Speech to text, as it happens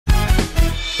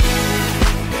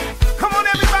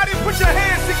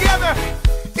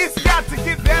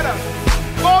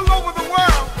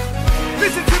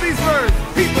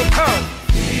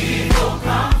People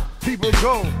come. People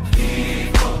go.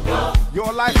 People go.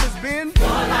 Your life has been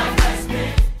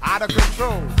out of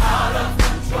control. Out of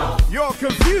control. You're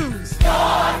confused.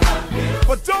 You're confused.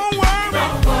 But don't worry.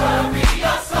 Don't worry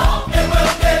your soul. It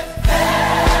will get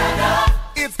better.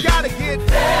 It's gotta get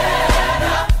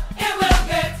better. It will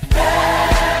get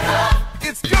better.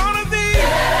 It's gonna be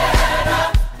better.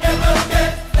 It will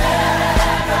get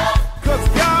better. 'Cause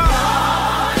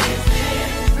God is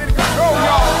in control,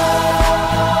 y'all.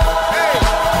 Hey.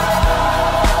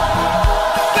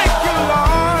 Thank you,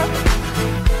 Lord.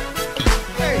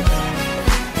 Hey.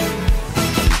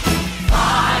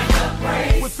 Find the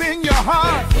praise Within your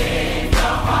heart. within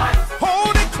your heart.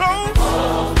 Hold it close.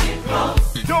 Hold it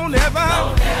close. Don't ever.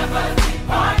 Don't ever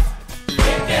depart.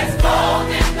 It gets cold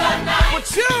in the night. But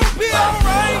you'll be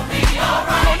alright. You'll be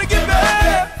alright. Gonna get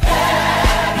better.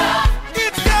 Better.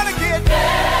 It's gotta get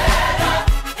Better.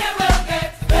 It will get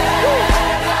better.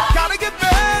 Gotta get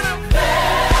better.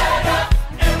 Better.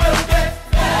 It will get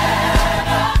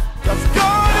better. 'Cause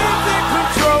God is in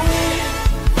control.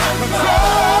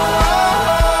 Control.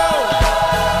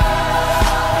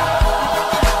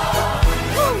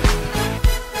 Woo.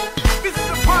 This is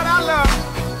the part I love.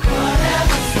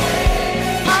 Whatever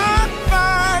state I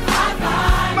find I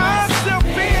find myself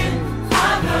in.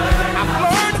 I've learned I've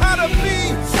learned how to be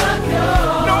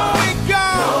secure. knowing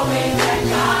God. Knowing that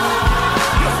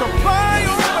God You supply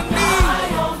all my needs. I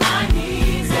on my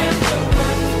knees and will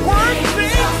Work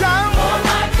things out. for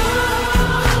my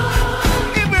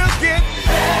good. It will get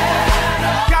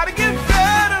better. Gotta get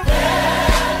better.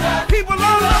 People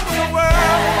all over the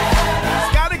world. It's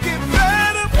gotta get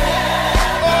better.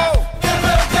 Oh, It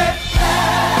will get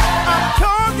I'm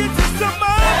talking to some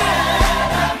mother.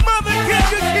 Mother, can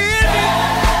you hear me?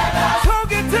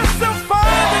 Talking to some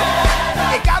father.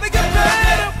 It gotta get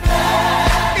better.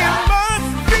 It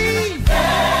must be.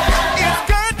 It's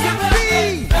got to be.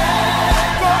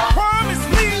 God promised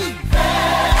me.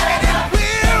 And it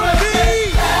will be.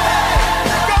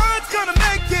 God's gonna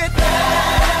make it.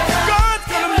 God's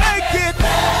gonna make it.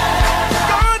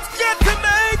 God's got to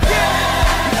make it.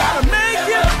 You gotta make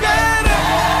it better.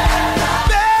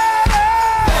 Better.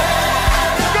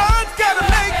 God's gotta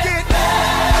make it.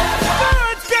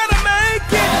 God's gotta make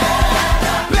it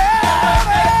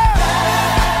better.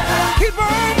 Keep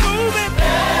on moving.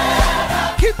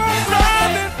 Keep on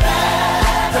driving.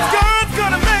 'Cause God's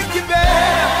gonna make it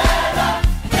better.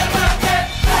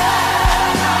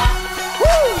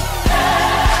 Woo!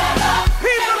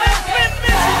 People in Flint,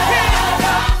 Michigan,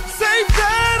 say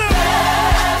better.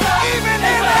 Even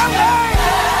in LA,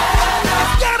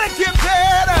 it's gotta get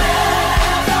better.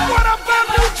 What about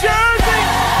New Jersey?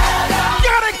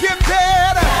 Gotta get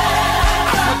better.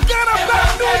 I forgot about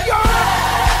New York.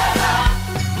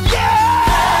 Yeah.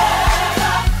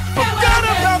 Forgot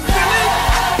about Philly.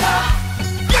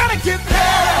 Gotta get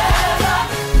better.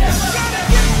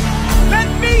 Let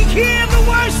me hear the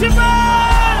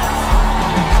worshipers.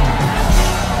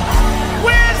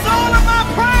 Where's all of my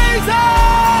praises?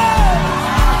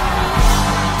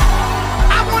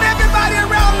 I want everybody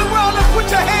around the world to put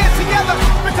your hands together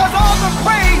because all the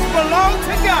praise belongs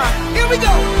to God. Here we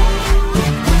go.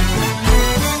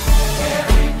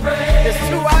 every praise It's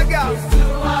who I got. to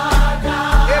our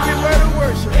God. Every word of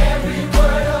worship Every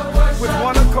word of worship. with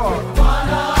one accord. One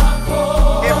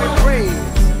accord. Every praise,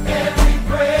 Every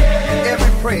praise.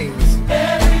 every praise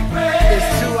Every praise is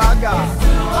to our God.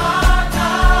 to our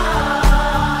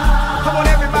God. Come on,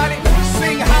 everybody,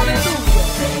 sing hallelujah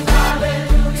Sing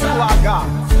hallelujah to our God.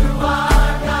 to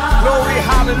our God. Glory,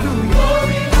 hallelujah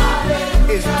Glory,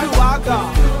 hallelujah is to our God.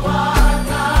 to our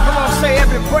God. Come on, say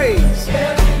every praise.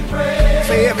 Every praise.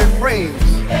 Say every praise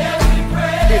Every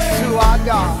praise is to our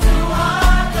God. to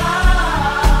our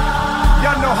God.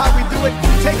 Y'all know how we do it.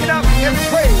 Take it up. Every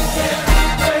praise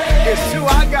is to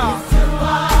our God. To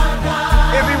our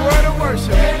God. Every word of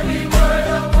worship Every word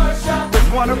of worship. with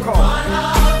one accord.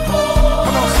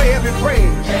 Come on, say every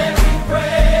praise. Every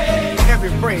praise.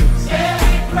 Every praise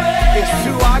Every praise is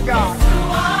to our God. to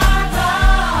our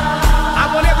God. I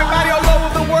want everybody all over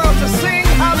the world to sing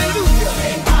hallelujah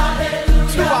Sing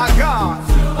hallelujah to our God.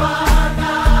 to our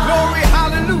God. Glory,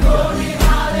 hallelujah Glory,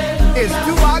 hallelujah is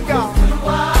to our God. to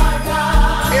our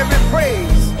God. Every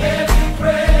praise, Every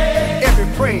praise. every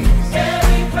praise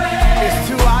Every praise is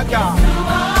to our God. to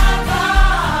our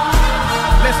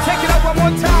God. Let's take it up one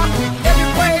more time.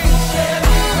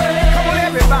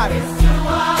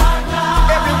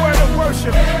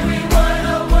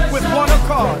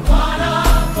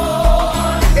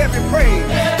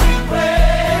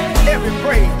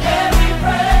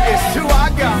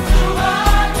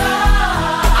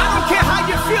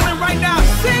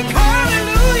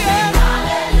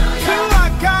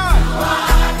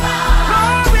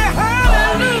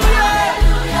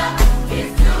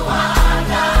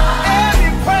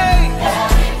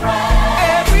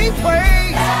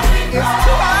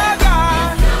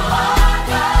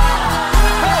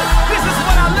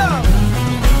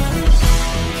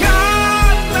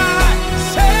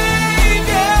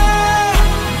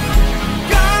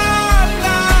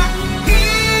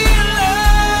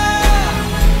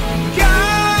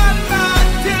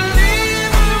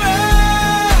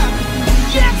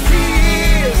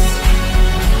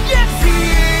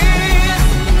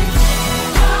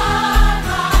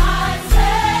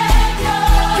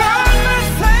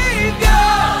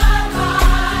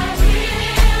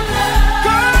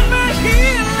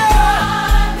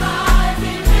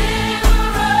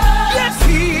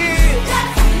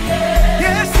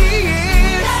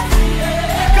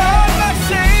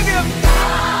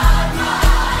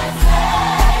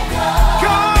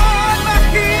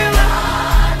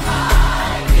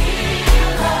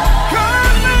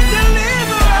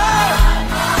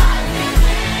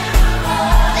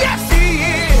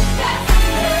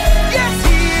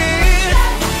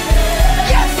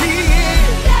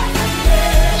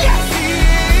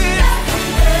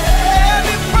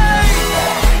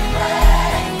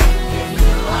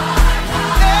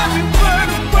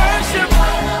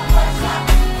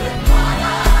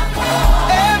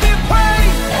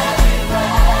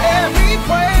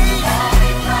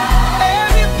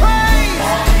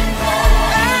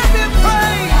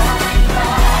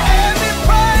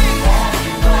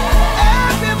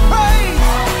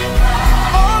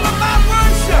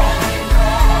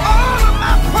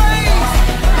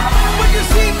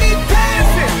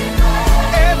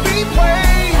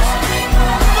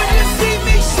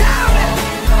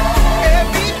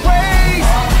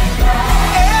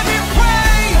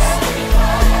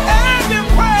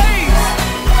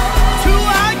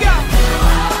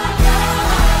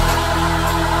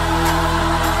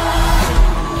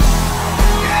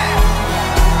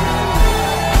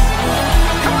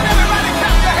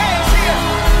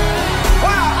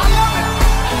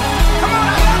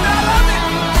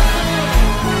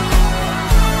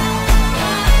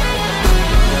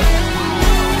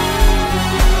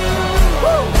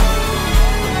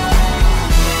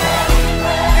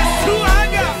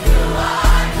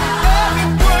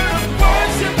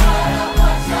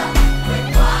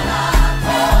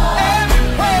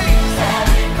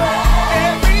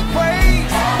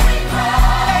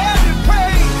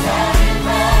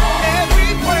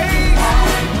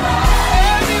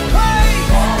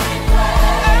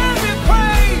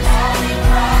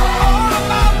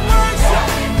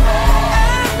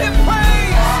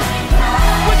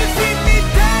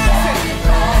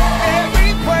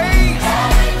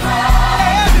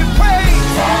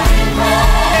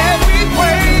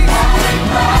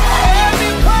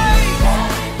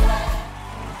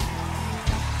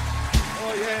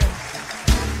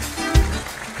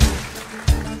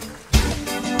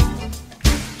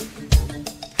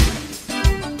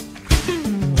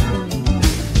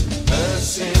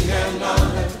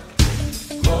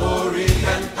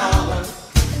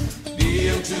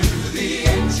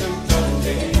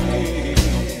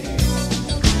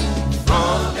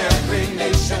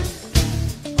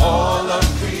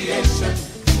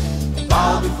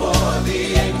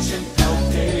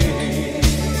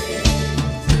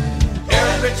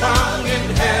 Every tongue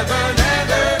in heaven and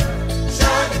earth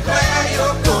shall declare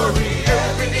your glory.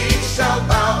 Every knee shall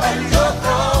bow at your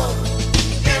throne.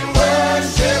 In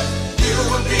worship you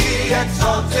will be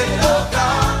exalted, O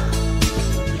God,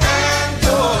 and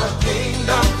your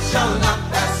kingdom shall not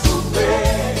pass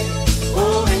away,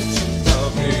 O Ancient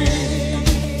of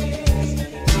Days.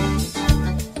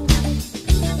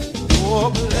 Oh,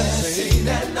 blessing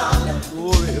and honor,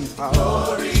 glory and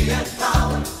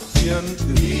power be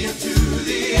unto the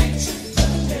Ancient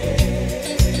of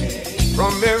Days.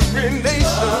 From every nation,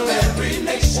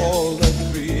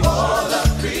 all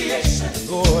of creation,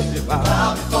 Lord divine,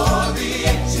 bow before the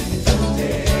Ancient of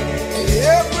Days.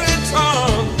 Every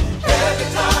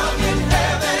tongue in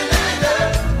heaven and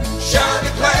earth shall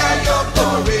declare your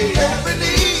glory. Every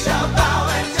knee shall bow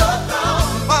at your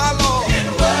throne, my Lord. In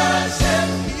worship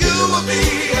you will be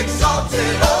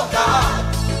exalted, O God,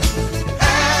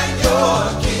 and your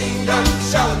kingdom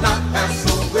shall not pass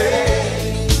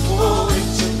away, O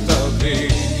Ancient of Days.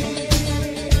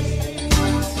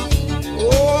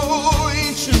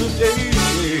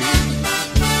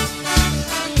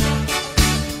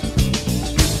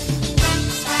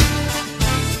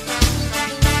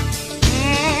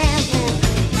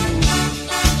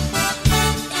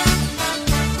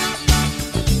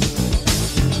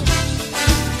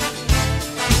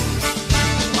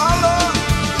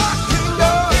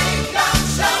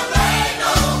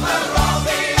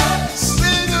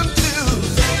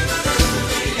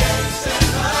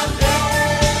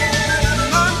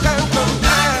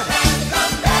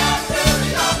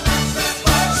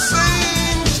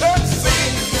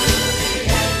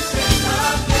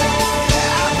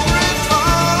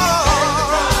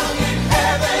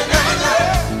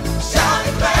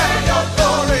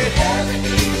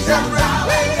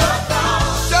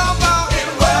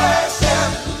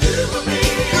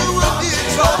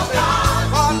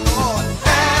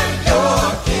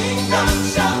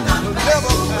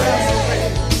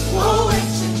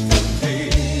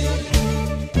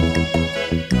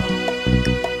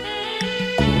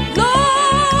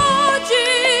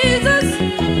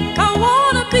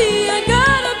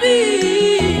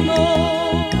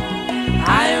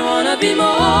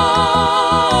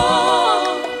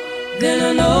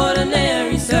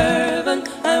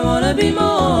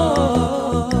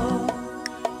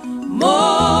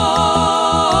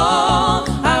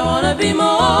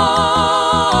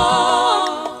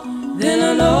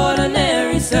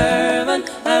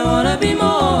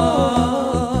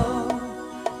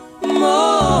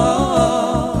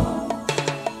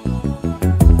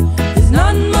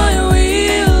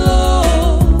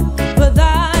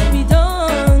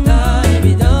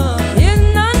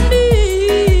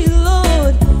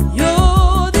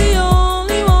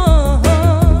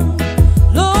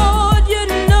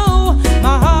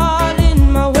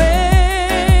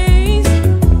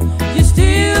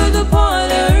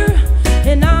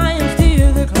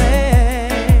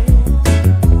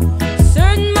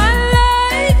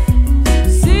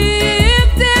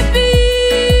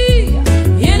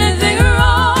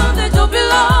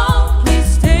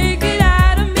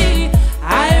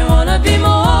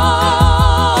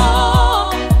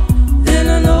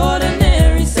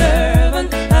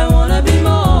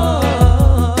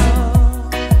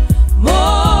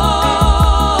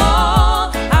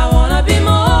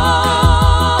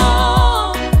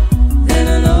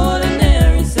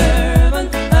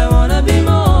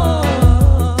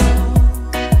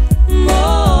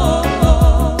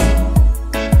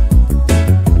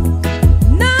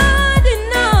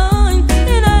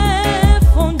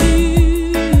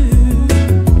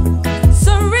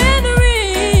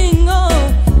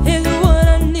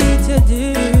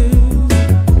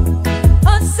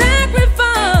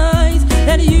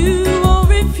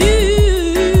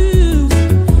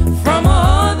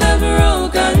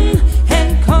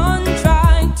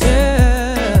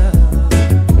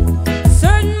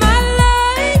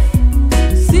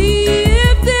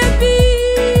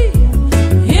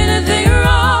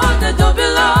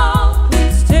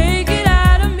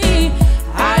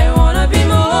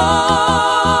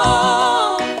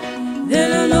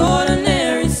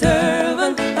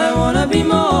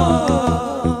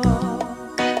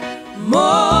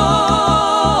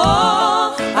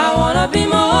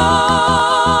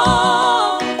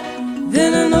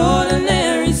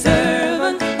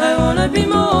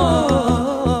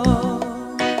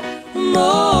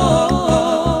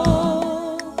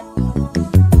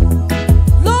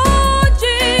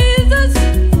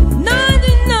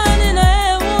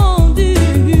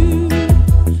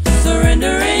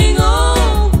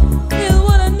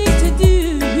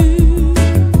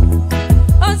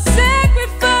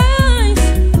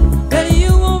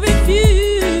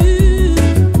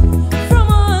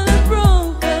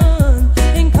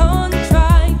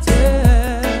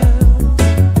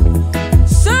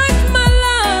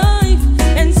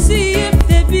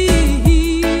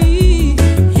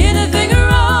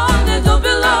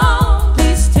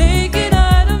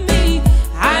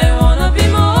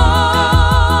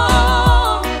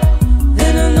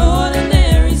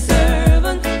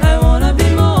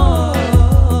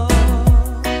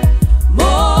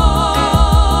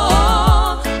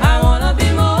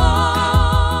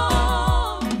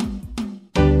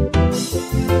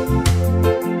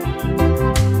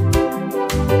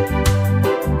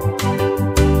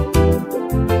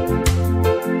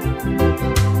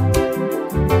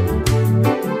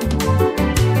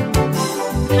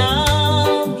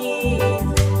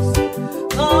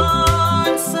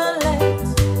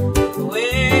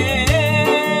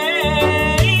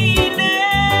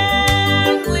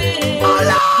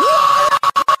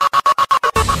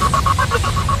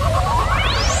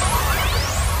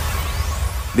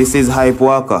 This is Hype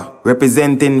Walker,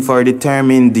 representing for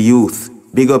determined youth.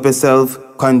 Big up yourself,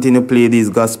 continue play these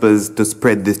gospels to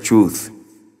spread the truth.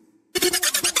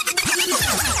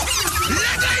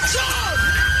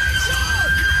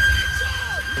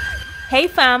 Hey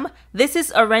fam, this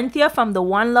is Arenthia from the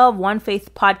One Love, One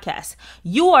Faith podcast.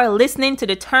 You are listening to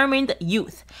Determined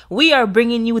Youth. We are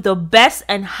bringing you the best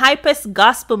and hypest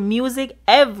gospel music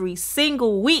every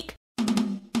single week.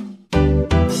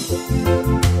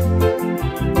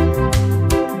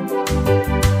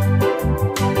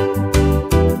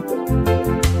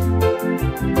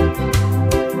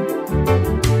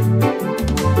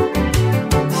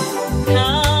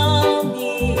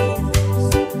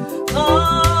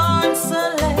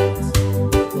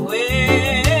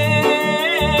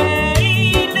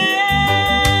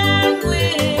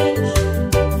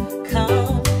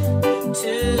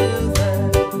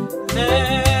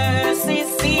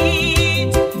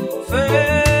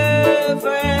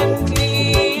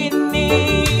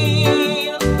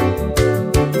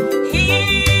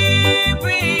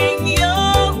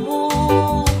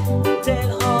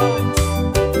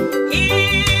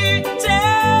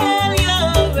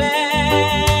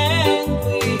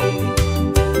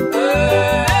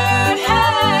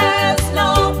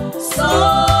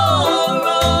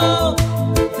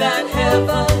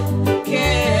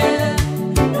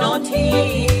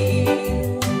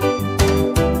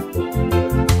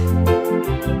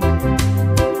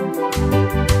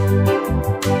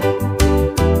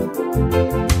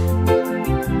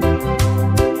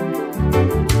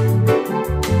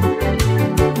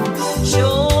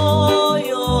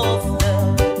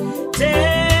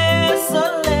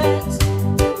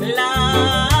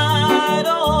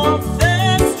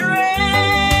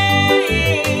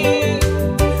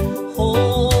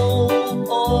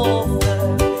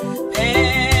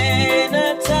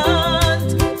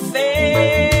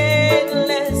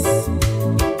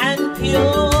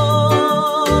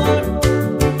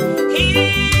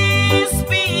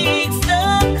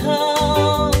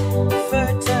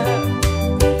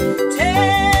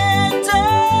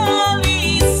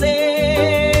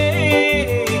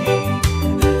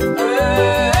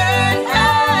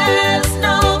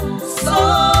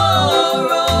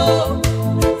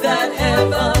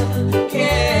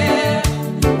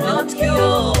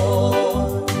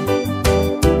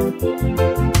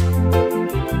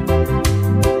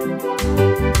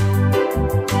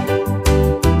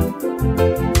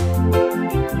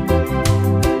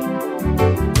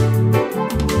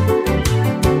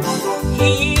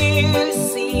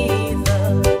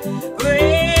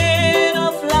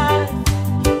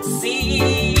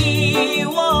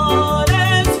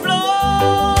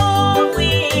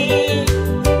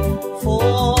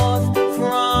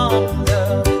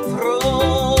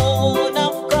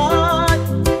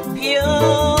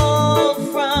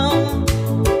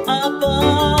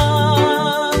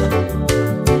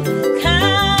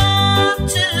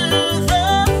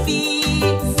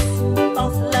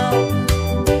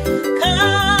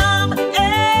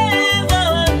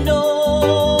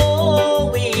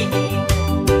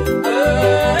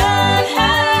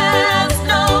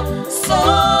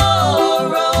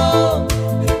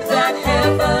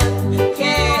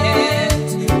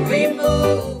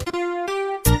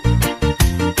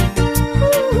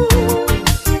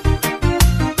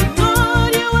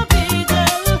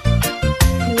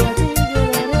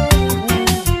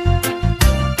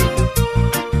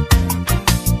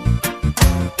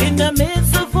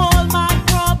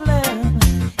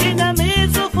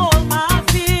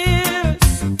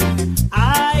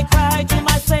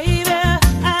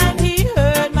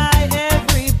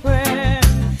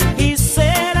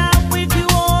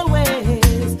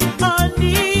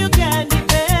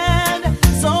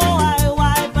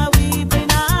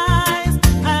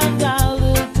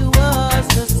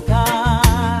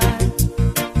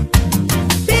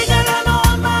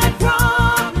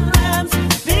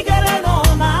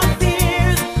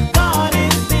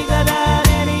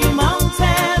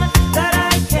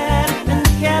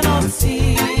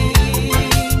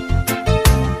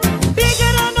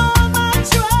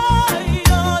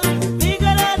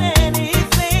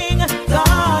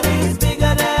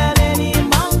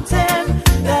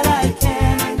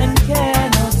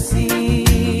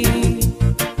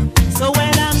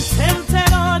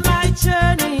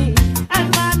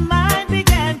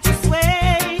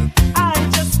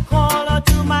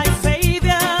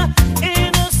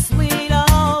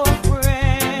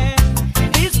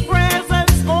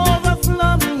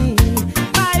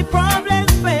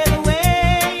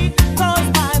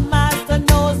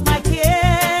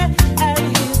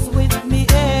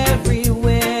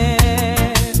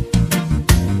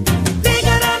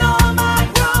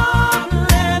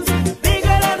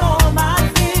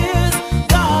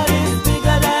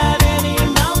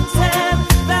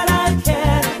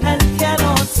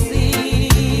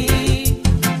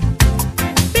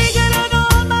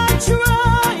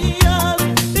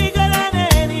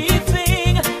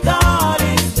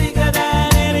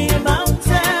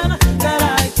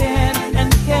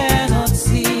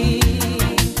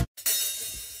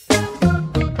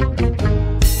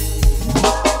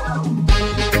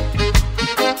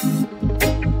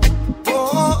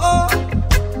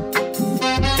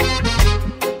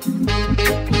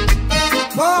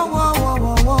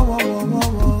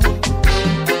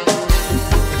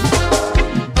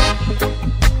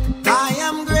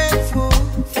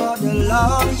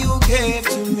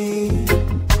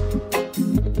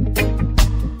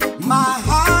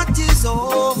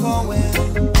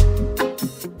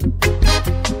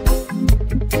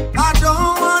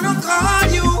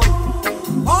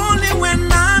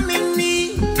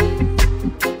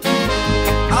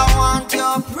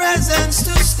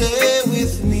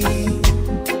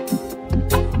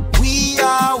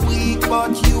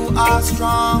 you are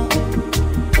strong.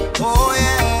 Oh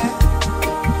yeah,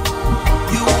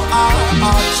 you are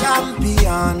our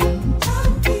champion.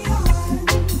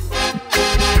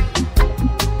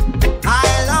 I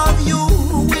love you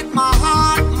with my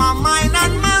heart, my mind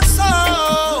and my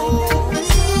soul.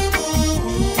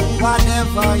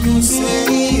 Whatever you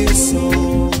say is so.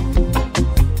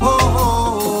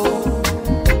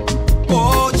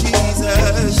 Oh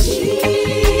Jesus,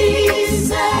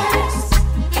 Jesus,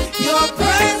 your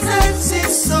presence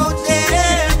is so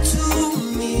dear to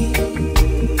me.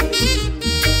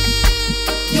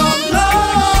 Your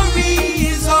glory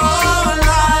is all I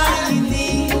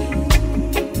need.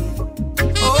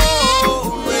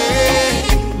 Oh, rain,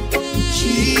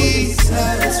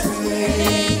 Jesus,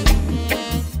 rain.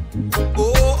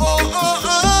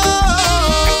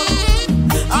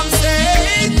 I'm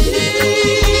saying,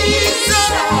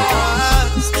 Jesus,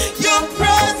 your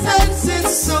presence is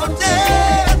so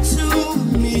dear to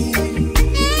me.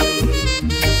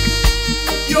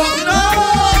 Your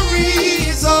glory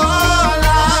is all I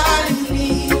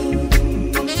need.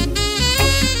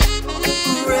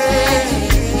 Rain,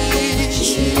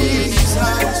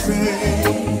 Jesus,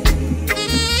 rain.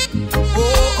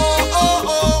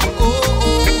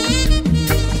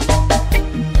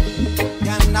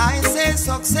 Can I say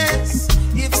success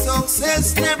if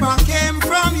success never came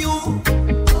from you?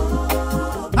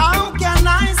 How can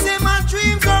I say my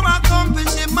dreams were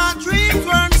accomplished if my dreams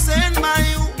weren't sent by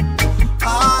you?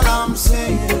 All I'm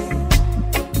saying,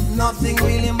 nothing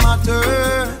really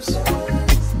matters,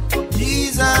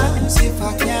 Jesus, if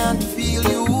I can't feel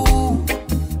you.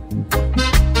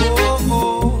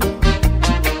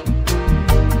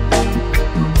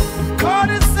 For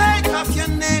the sake of your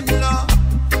name, Lord,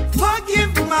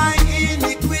 forgive my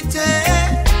iniquity.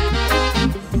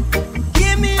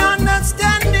 Give me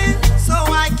understanding so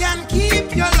I can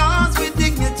keep your laws with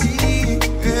dignity.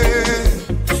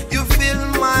 You fill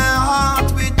my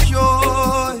heart with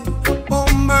joy. Oh,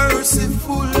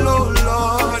 merciful, oh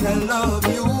Lord, I love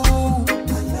you.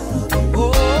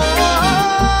 Oh,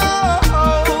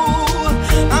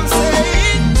 I'm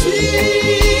saying,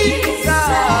 Jesus,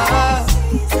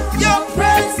 your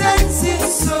presence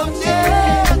is so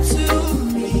dear to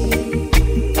me.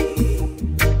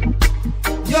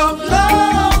 Your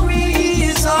glory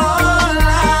is all I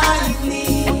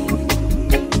need.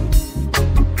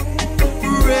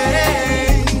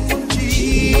 Rain,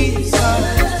 Jesus,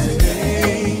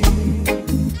 rain.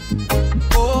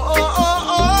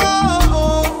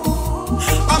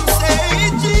 I'm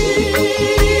saying,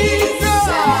 Jesus,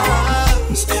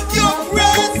 your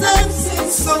presence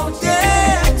is so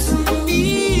dear to me.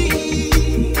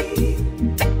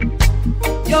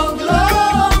 Your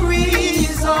glory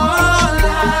is all I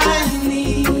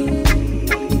need.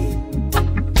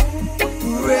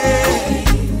 Rain,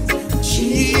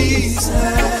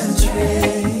 Jesus,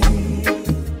 rain.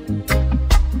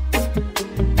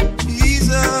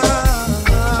 Jesus,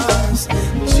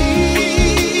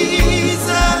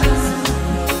 Jesus,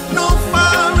 no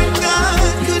foreign God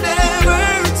could ever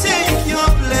take your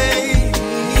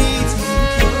place.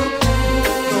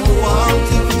 The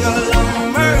warmth of your love,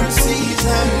 mercies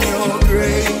and your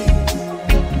grace.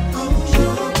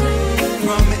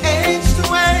 From age to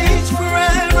age,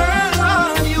 forever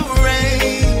on you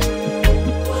reign.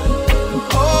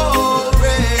 Oh,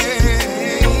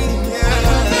 reign,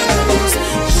 yes.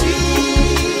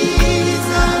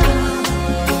 Jesus,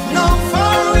 no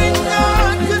foreign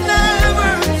God could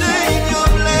ever take your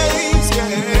place,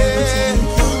 yeah.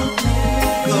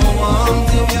 The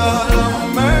warmth of your love,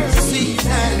 mercies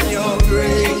and your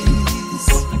grace.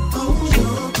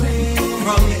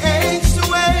 From age to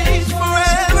age,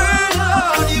 forever,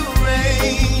 Lord, you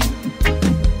reign.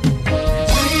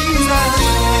 Jesus,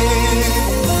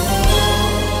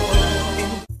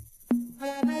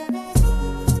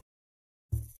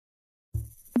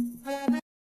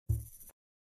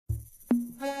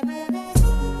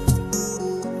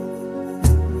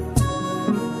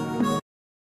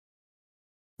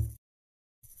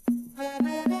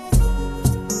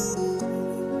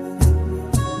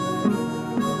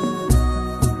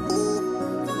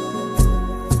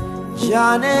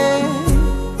 Johnny,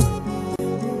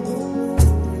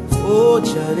 oh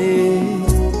Johnny,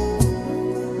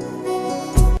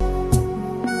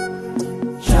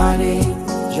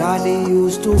 Johnny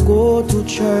used to go to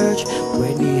church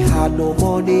when he had no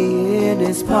money in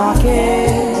his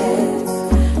pocket.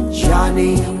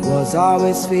 Johnny was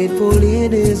always faithful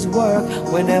in his work.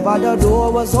 Whenever the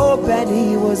door was open,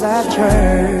 he was at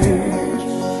church.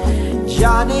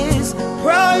 Johnny's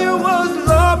prayer was,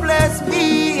 Lord bless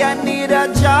me, I need a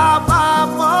job,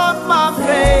 I'm on my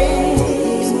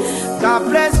face. God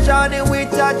bless Johnny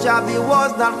with a job he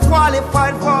was not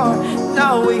qualified for.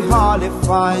 Now we hardly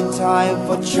find time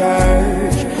for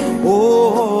church.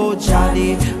 Oh,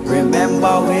 Johnny,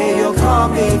 remember where you're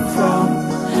coming from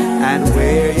and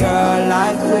where your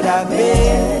life would have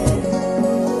been.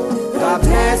 God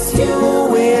bless you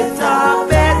with a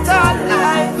better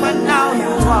life, and now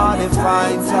you hardly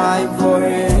find time for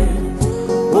it.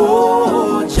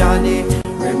 Oh, Johnny,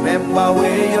 remember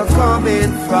where you're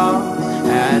coming from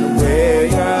and where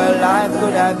your life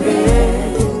could have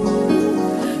been.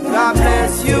 God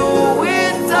bless you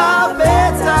with a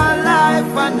better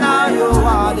life, and now you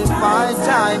hardly find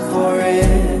time for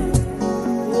it.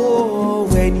 Oh,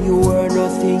 when you were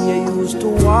nothing, you used to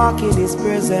walk in His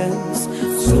presence,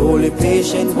 slowly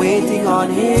patient, waiting on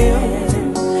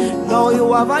Him. Now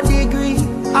you have a degree,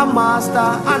 a master,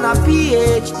 and a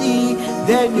PhD.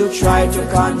 Then you try to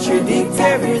contradict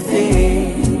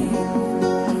everything.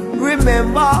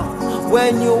 Remember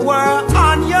when you were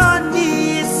on your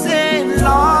knees saying,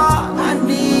 Lord, I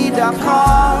need a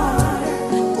car.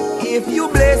 If you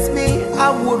bless me, I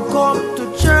would come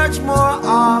to church more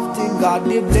often. God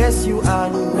did bless you,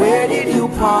 and where did you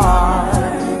park?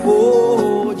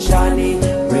 Oh, Johnny,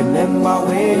 remember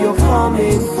where you're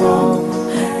coming from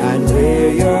and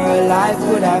where your life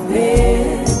would have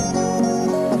been.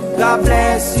 God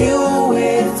bless you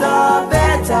with a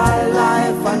better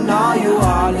life, and now you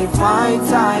hardly find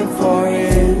time for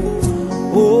it.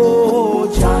 Oh,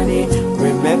 Johnny,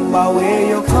 remember where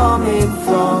you're coming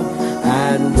from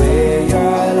and where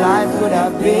your life could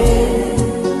have been.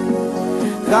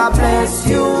 God bless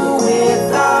you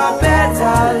with a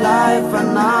better life,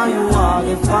 and now you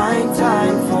hardly find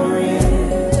time for it.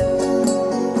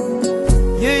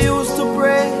 You used to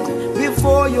pray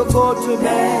before you go to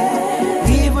bed,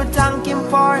 even thank Him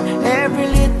for every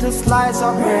little slice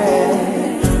of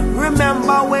bread.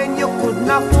 Remember when you couldn't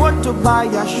afford to buy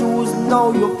your shoes,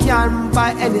 now you can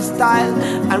buy any style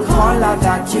and color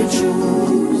that you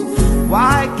choose.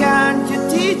 Why can't you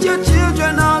teach your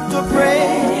children how to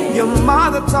pray? Your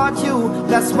mother taught you,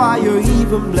 that's why you're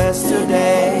even blessed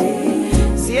today.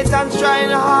 Satan's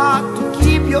trying hard to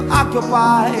keep you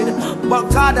occupied, but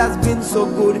God has been so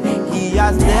good, He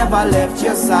has never left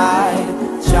your side.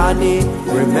 Johnny,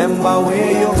 remember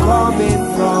where you're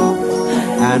coming from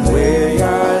and where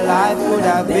your life would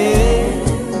have been.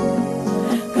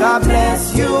 God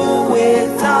bless you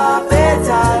with a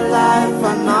better life,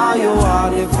 and now you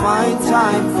hardly find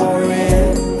time for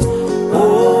it.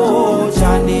 Oh,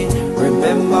 Johnny,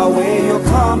 remember where you're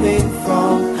coming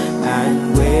from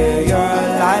and where your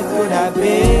life would have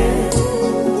been.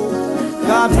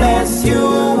 God bless you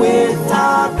with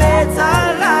a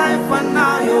better life, and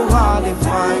now you hardly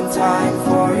find time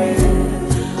for it.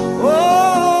 Oh,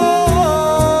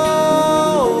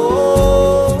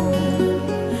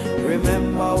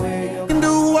 remember where you can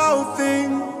do all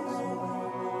things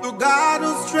through God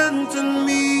who strengthened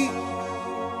me.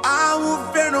 I will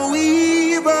fear no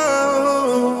evil,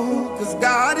 'cause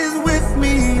God is with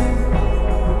me.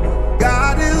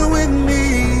 God is with me.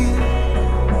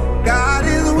 God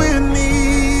is with me.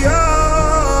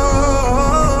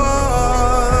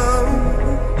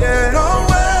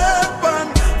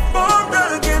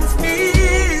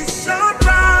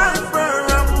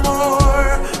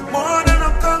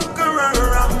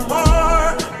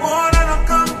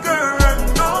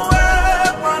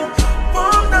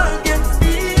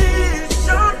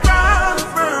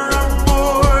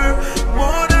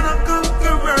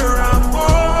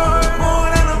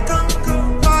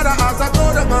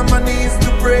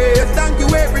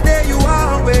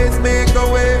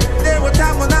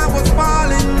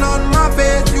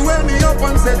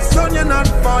 Said, son, you're not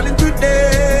falling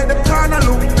today. The corner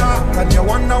look dark and you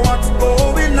wonder what's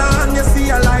going on. You see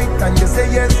a light and you say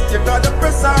yes, you gotta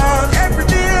press on. Every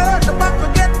day the back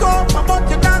will get tough, but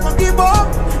you not gonna give up.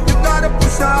 You gotta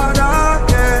push harder.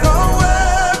 Yeah. No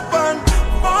weapon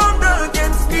formed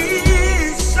against me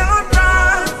shall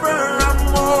prosper. I'm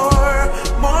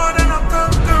more than a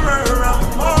conqueror. I'm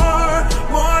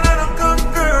more than a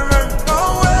conqueror. No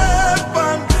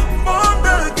weapon formed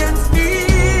against me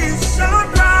shall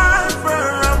prosper.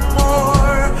 I'm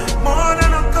more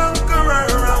than a conqueror.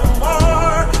 I'm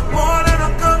more than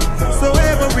a conqueror. So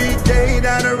every day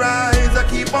that I rise, I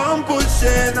keep on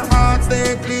pushing. The heart stay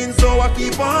clean, so I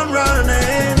keep on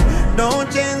running. No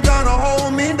chains gonna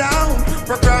hold me down.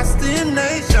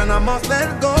 Procrastination, I must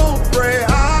let go. Pray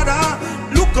harder,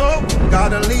 look up,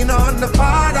 gotta lean on the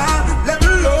Father.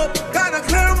 Level up, gotta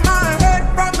clear my head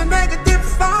from the negative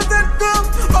thoughts that come.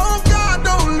 Oh God,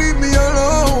 don't leave me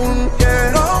alone.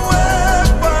 Yeah, no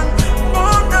weapon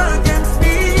formed against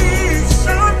me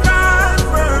shall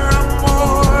prosper. I'm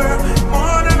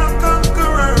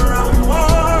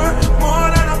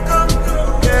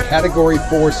Category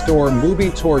 4 storm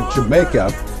moving toward Jamaica.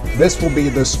 This will be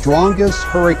the strongest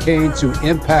hurricane to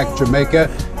impact Jamaica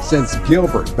since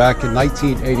Gilbert back in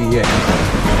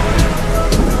 1988.